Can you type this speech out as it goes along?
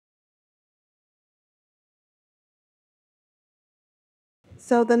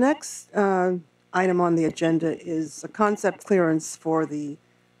So the next item on the agenda is a concept clearance for the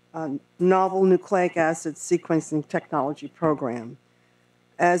novel nucleic acid sequencing technology program.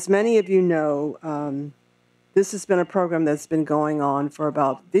 As many of you know, this has been a program that's been going on for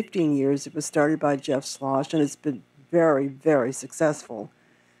about 15 years. It was started by Jeff Slosh, and it's been very, very successful.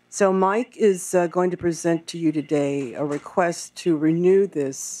 So Mike is going to present to you today a request to renew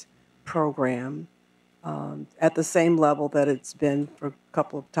this program at the same level that it's been for a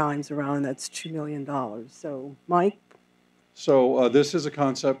couple of times around, and that's $2 million. So, Mike? So this is a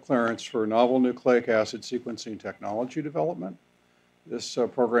concept clearance for novel nucleic acid sequencing technology development. This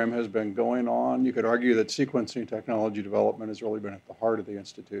program has been going on. You could argue that sequencing technology development has really been at the heart of the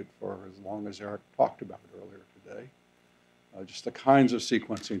Institute for as long as Eric talked about it earlier today. Just the kinds of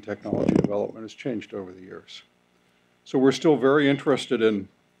sequencing technology development has changed over the years. So we're still very interested in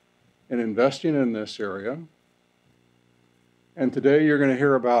investing in this area. And today you're going to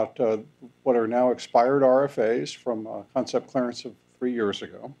hear about what are now expired RFAs from concept clearance of 3 years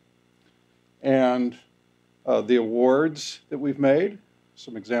ago. And the awards that we've made,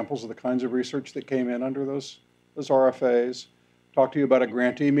 some examples of the kinds of research that came in under those RFAs. Talk to you about a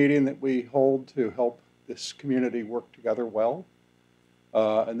grantee meeting that we hold to help this community work together well.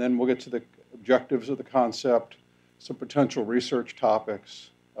 And then we'll get to the objectives of the concept, some potential research topics,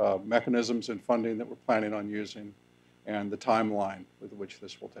 mechanisms and funding that we're planning on using, and the timeline with which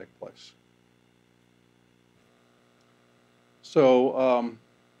this will take place. So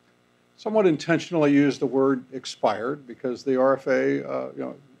somewhat intentionally use the word expired because the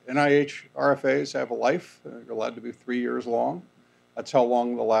RFA, NIH RFAs have a life. They're allowed to be 3 years long. That's how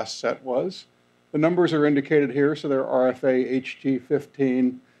long the last set was. The numbers are indicated here, so they're RFA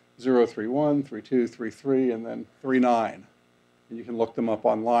HG15 031, 32, 33, and then 39. And you can look them up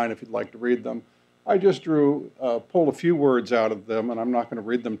online if you'd like to read them. I just pulled a few words out of them, and I'm not going to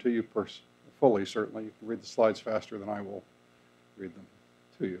read them to you fully, certainly. You can read the slides faster than I will read them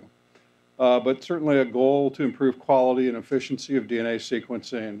to you. But certainly a goal to improve quality and efficiency of DNA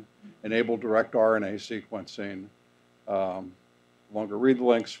sequencing, enable direct RNA sequencing, longer read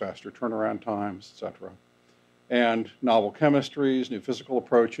lengths, faster turnaround times, et cetera. And novel chemistries, new physical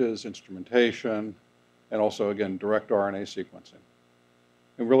approaches, instrumentation, and also, again, direct RNA sequencing.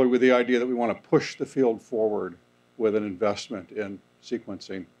 And really with the idea that we want to push the field forward with an investment in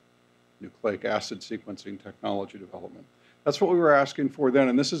sequencing, nucleic acid sequencing technology development. That's what we were asking for then,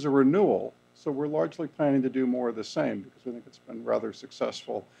 and this is a renewal, so we're largely planning to do more of the same because we think it's been rather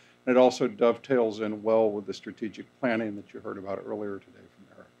successful. And it also dovetails in well with the strategic planning that you heard about earlier today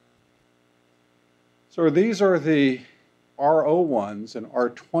from Eric. So these are the R01s and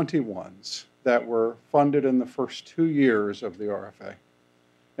R21s that were funded in the first 2 years of the RFA.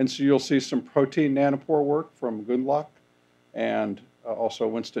 And so you'll see some protein nanopore work from Gundlach and also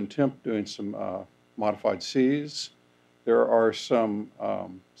Winston Timp doing some modified Cs. There are some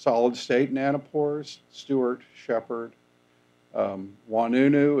solid state nanopores, Stewart, Shepard.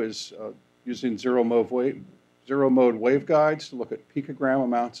 Wanunu is using zero mode waveguides to look at picogram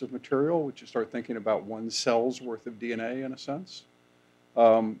amounts of material, which you start thinking about 1 cell's worth of DNA in a sense.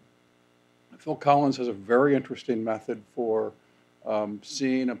 Phil Collins has a very interesting method for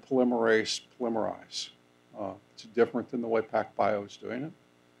seeing a polymerase polymerize. It's different than the way PacBio is doing it.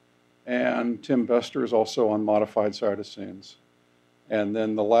 And Tim Bester is also on modified cytosines. And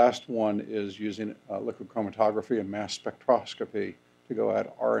then the last one is using liquid chromatography and mass spectroscopy to go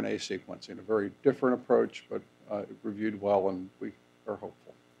at RNA sequencing, a very different approach, but reviewed well, and we are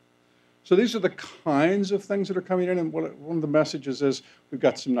hopeful. So these are the kinds of things that are coming in, and one of the messages is we've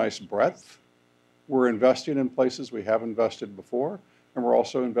got some nice breadth. We're investing in places we have invested before, and we're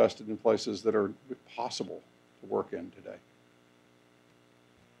also invested in places that are possible to work in today.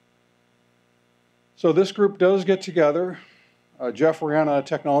 So this group does get together. Jeff ran a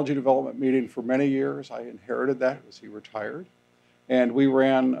technology development meeting for many years. I inherited that as he retired. And we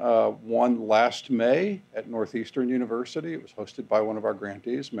ran one last May at Northeastern University. It was hosted by one of our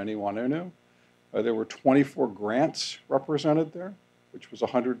grantees, Meni Wanunu. There were 24 grants represented there, which was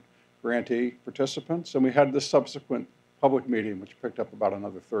 100 grantee participants. And we had this subsequent public meeting, which picked up about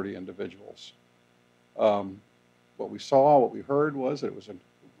another 30 individuals. What we saw, what we heard was that it was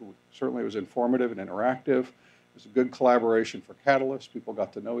certainly it was informative and interactive. It was a good collaboration for catalysts. People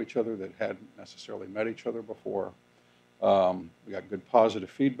got to know each other that hadn't necessarily met each other before. We got good positive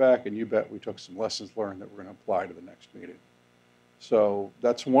feedback, and you bet we took some lessons learned that we're going to apply to the next meeting. So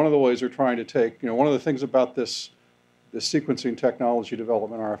that's one of the ways we're trying to take, one of the things about this sequencing technology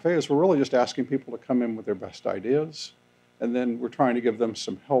development RFA is we're really just asking people to come in with their best ideas, and then we're trying to give them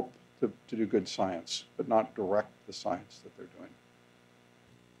some help to do good science, but not direct the science that they're doing.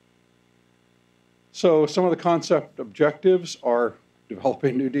 So some of the concept objectives are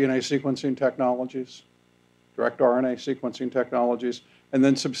developing new DNA sequencing technologies, direct RNA sequencing technologies, and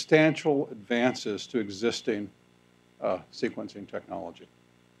then substantial advances to existing sequencing technology.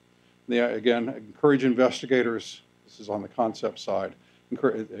 Again, encourage investigators, this is on the concept side,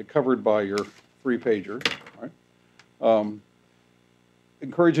 covered by your three-pager, right?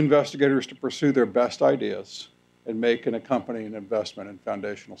 Encourage investigators to pursue their best ideas and make an accompanying investment in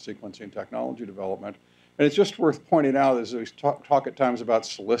foundational sequencing technology development. And it's just worth pointing out, as we talk at times about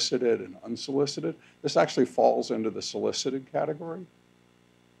solicited and unsolicited, this actually falls into the solicited category,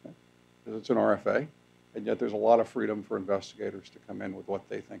 okay? Because it's an RFA, and yet there's a lot of freedom for investigators to come in with what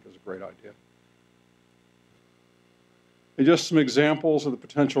they think is a great idea. And just some examples of the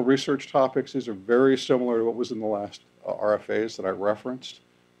potential research topics. These are very similar to what was in the last RFAs that I referenced.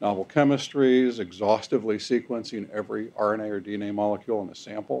 Novel chemistries, exhaustively sequencing every RNA or DNA molecule in a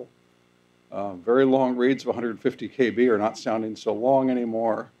sample. Very long reads of 150 kb are not sounding so long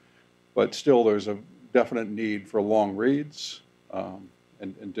anymore, but still there's a definite need for long reads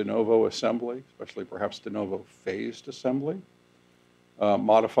and de novo assembly, especially perhaps de novo phased assembly.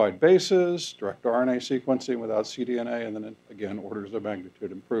 Modified bases, direct RNA sequencing without cDNA, and then again, orders of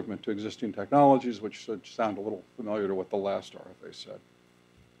magnitude improvement to existing technologies, which should sound a little familiar to what the last RFA said.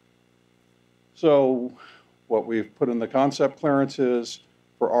 So what we've put in the concept clearance is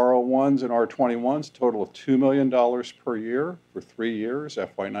for R01s and R21s, a total of $2 million per year for 3 years,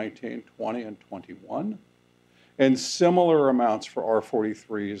 FY19, 20, and 21. And similar amounts for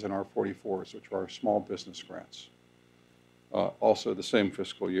R43s and R44s, which are our small business grants. Also the same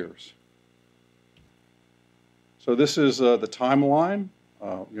fiscal years. So this is the timeline.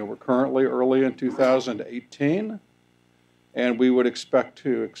 We're currently early in 2018, and we would expect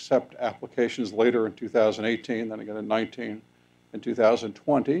to accept applications later in 2018, then again in 19 and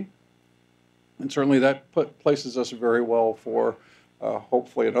 2020. And certainly that places us very well for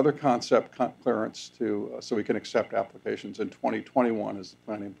hopefully another concept clearance so we can accept applications in 2021 as the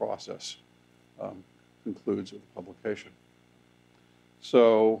planning process concludes with the publication.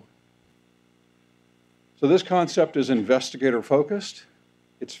 So this concept is investigator focused.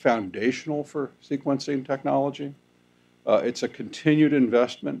 It's foundational for sequencing technology. It's a continued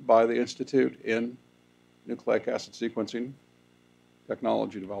investment by the Institute in nucleic acid sequencing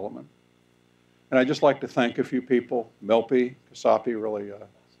technology development. And I'd just like to thank a few people. Melpi Kasapi really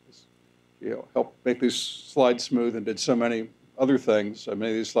helped make these slides smooth and did so many other things. Many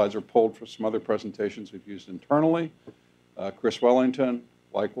of these slides are pulled from some other presentations we've used internally. Chris Wellington,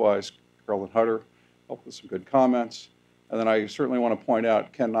 likewise, Carolyn Hutter, helped with some good comments. And then I certainly want to point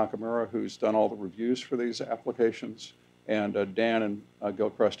out Ken Nakamura, who's done all the reviews for these applications. And Dan and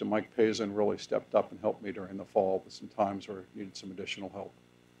Gilchrist and Mike Pazin really stepped up and helped me during the fall with some times where I needed some additional help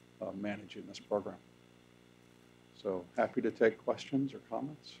managing this program. So happy to take questions or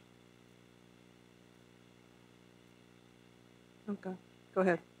comments. Okay, go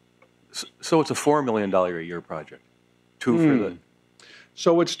ahead. So it's a $4 million a year project. For the.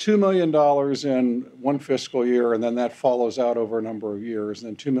 So it's $2 million in one fiscal year, and then that follows out over a number of years,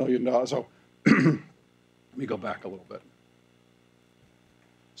 and then $2 million. So let me go back a little bit.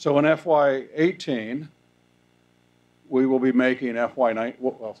 So in FY18, we will be making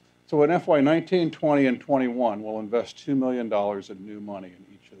so in FY19, 20, and 21, we'll invest $2 million in new money in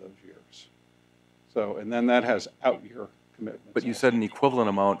each of those years. So, and then that has out-year commitments. But you said an equivalent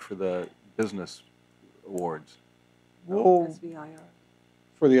amount for the business awards. Well, SBIR.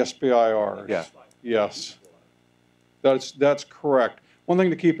 for the SBIRs. Yeah. Yes. That's correct. One thing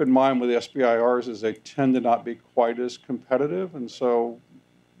to keep in mind with the SBIRs is they tend to not be quite as competitive, and so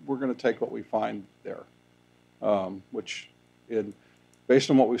we're going to take what we find there, based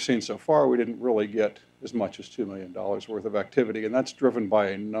on what we've seen so far, we didn't really get as much as $2 million worth of activity, and that's driven by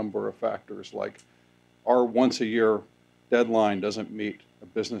a number of factors, like our once-a-year deadline doesn't meet a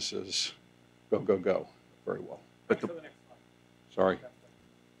business's go very well. But Sorry.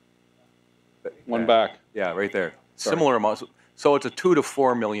 One back. Yeah, right there. Sorry. Similar amounts. So it's a $2 to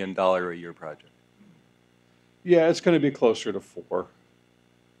 $4 million a year project. Yeah, it's going to be closer to 4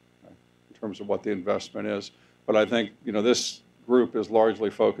 in terms of what the investment is. But I think this group is largely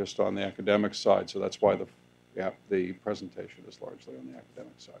focused on the academic side, so that's why the presentation is largely on the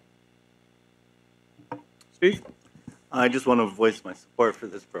academic side. Steve? I just want to voice my support for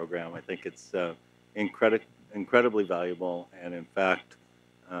this program. I think it's incredibly valuable and, in fact,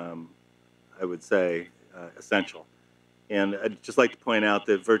 I would say essential. And I'd just like to point out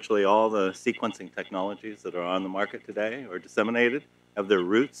that virtually all the sequencing technologies that are on the market today or disseminated have their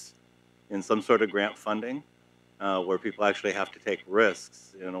roots in some sort of grant funding where people actually have to take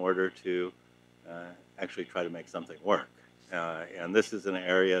risks in order to actually try to make something work. And this is an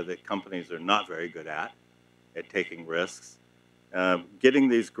area that companies are not very good at taking risks. Getting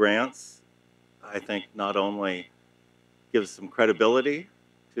these grants, I think, not only gives some credibility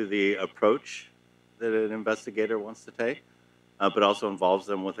to the approach that an investigator wants to take, but also involves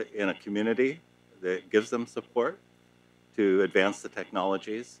them in a community that gives them support to advance the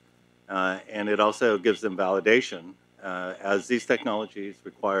technologies. And it also gives them validation, as these technologies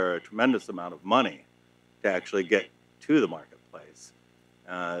require a tremendous amount of money to actually get to the marketplace.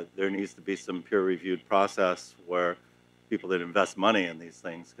 There needs to be some peer-reviewed process where people that invest money in these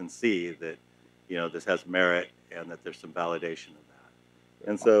things can see that, this has merit and that there's some validation of that.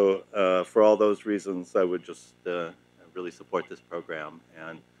 And so for all those reasons, I would just really support this program.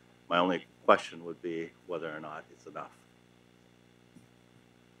 And my only question would be whether or not it's enough.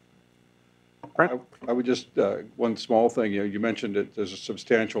 I would just, one small thing, you mentioned that there's a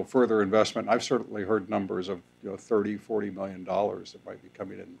substantial further investment. I've certainly heard numbers of, $30, $40 million that might be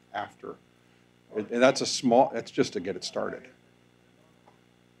coming in after. And that's that's just to get it started.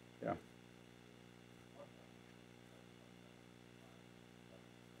 Yeah.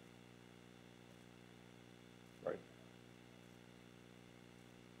 Right.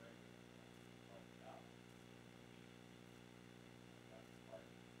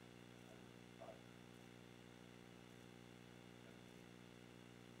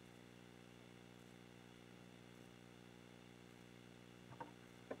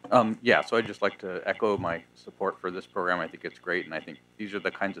 Yeah, so I'd just like to echo my support for this program. I think it's great, and I think these are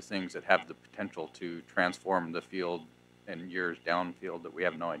the kinds of things that have the potential to transform the field in years downfield that we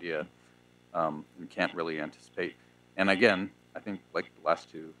have no idea and can't really anticipate. And again, I think like the last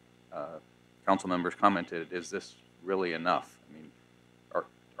two council members commented, is this really enough? I mean,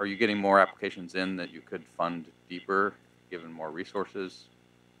 are you getting more applications in that you could fund deeper, given more resources,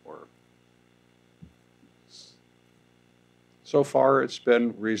 or? So far, it's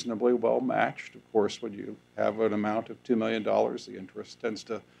been reasonably well matched. Of course, when you have an amount of $2 million, the interest tends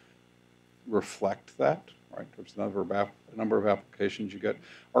to reflect that, right? There's a number of applications you get.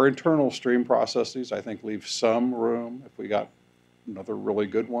 Our internal stream processes, I think, leave some room if we got another really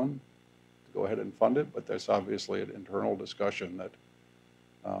good one to go ahead and fund it. But there's obviously an internal discussion that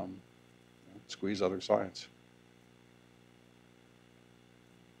squeeze other science.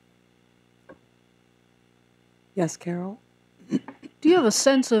 Yes, Carol? Do you have a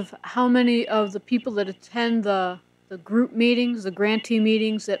sense of how many of the people that attend the group meetings, the grantee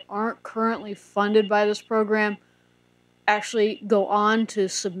meetings that aren't currently funded by this program actually go on to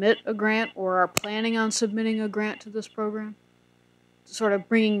submit a grant or are planning on submitting a grant to this program? Sort of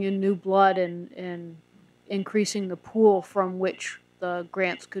bringing in new blood and increasing the pool from which the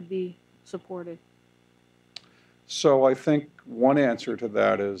grants could be supported. So I think one answer to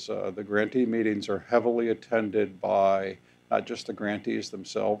that is the grantee meetings are heavily attended by not just the grantees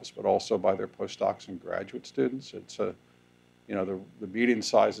themselves, but also by their postdocs and graduate students. It's the meeting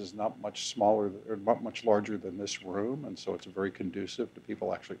size is not much smaller or not much larger than this room, and so it's very conducive to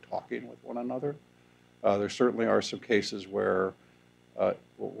people actually talking with one another. There certainly are some cases where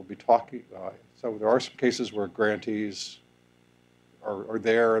we'll be talking. So there are some cases where grantees are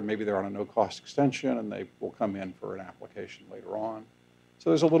there, and maybe they're on a no-cost extension, and they will come in for an application later on. So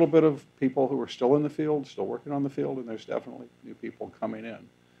there's a little bit of people who are still in the field, still working on the field, and there's definitely new people coming in.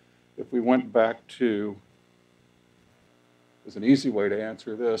 If we went back to, there's an easy way to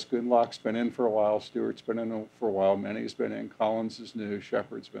answer this. Goodlock's been in for a while, Stewart's been in for a while, Many's been in, Collins is new,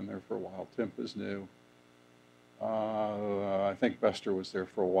 Shepard's been there for a while, Timp is new. I think Bester was there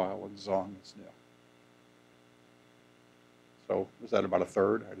for a while, and Zong is new. So was that about a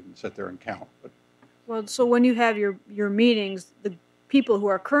third? I didn't sit there and count. But. Well, so when you have your meetings, the people who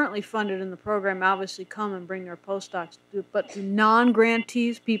are currently funded in the program obviously come and bring their postdocs, but do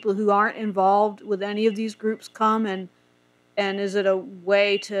non-grantees, people who aren't involved with any of these groups, come, and is it a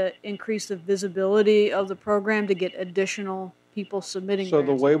way to increase the visibility of the program to get additional people submitting So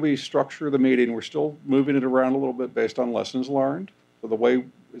grants? the way we structure the meeting, we're still moving it around a little bit based on lessons learned. So the way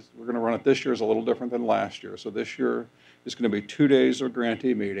we're going to run it this year is a little different than last year. So this year is going to be 2 days of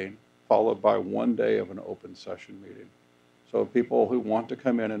grantee meeting, followed by 1 day of an open session meeting. So people who want to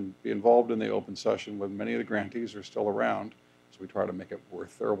come in and be involved in the open session, with many of the grantees are still around, so we try to make it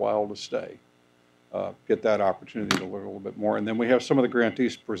worth their while to stay, get that opportunity to learn a little bit more. And then we have some of the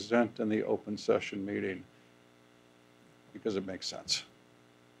grantees present in the open session meeting because it makes sense.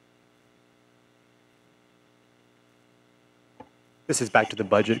 This is back to the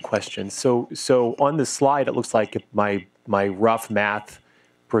budget question. So on the slide, it looks like if my rough math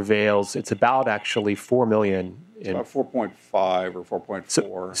prevails, it's about actually 4 million. It's about 4.5 or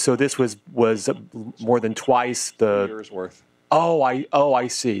 4.4 So this was more than twice the. years worth. Oh, I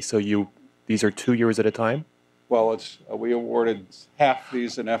see. So these are 2 years at a time? Well, it's we awarded half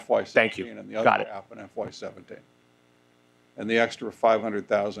these in FY16 Thank you. and the other Got it. half in FY17. And the extra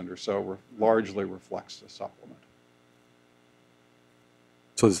 500,000 or so largely reflects the supplement.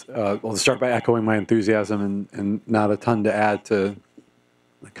 So I'll start by echoing my enthusiasm and not a ton to add to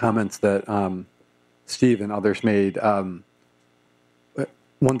the comments that Steve and others made. One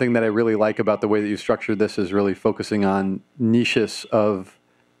thing that I really like about the way that you structured this is really focusing on niches of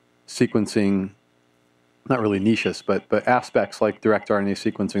sequencing, not really niches, but aspects like direct RNA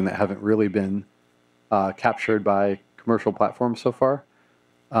sequencing that haven't really been captured by commercial platforms so far.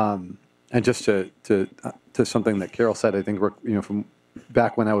 And just to something that Carol said, I think we're, from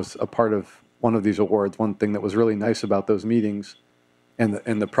back when I was a part of one of these awards, one thing that was really nice about those meetings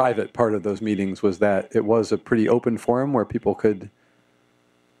and the private part of those meetings was that it was a pretty open forum where people could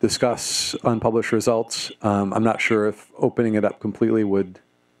discuss unpublished results. I'm not sure if opening it up completely would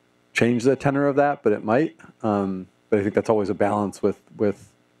change the tenor of that, but it might. But I think that's always a balance with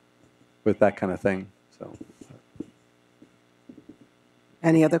that kind of thing. So,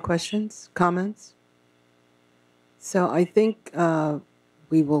 Any other questions, comments? So I think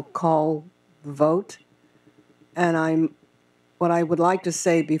we will call the vote. And what I would like to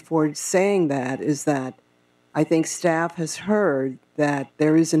say before saying that is that I think staff has heard that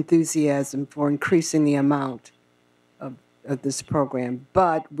there is enthusiasm for increasing the amount of this program,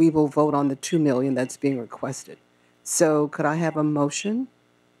 but we will vote on the $2 million that's being requested. So could I have a motion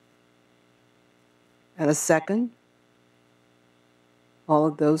and a second? All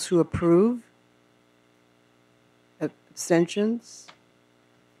of those who approve? Abstentions?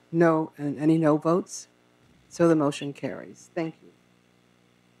 No, and any no votes? So the motion carries. Thank you.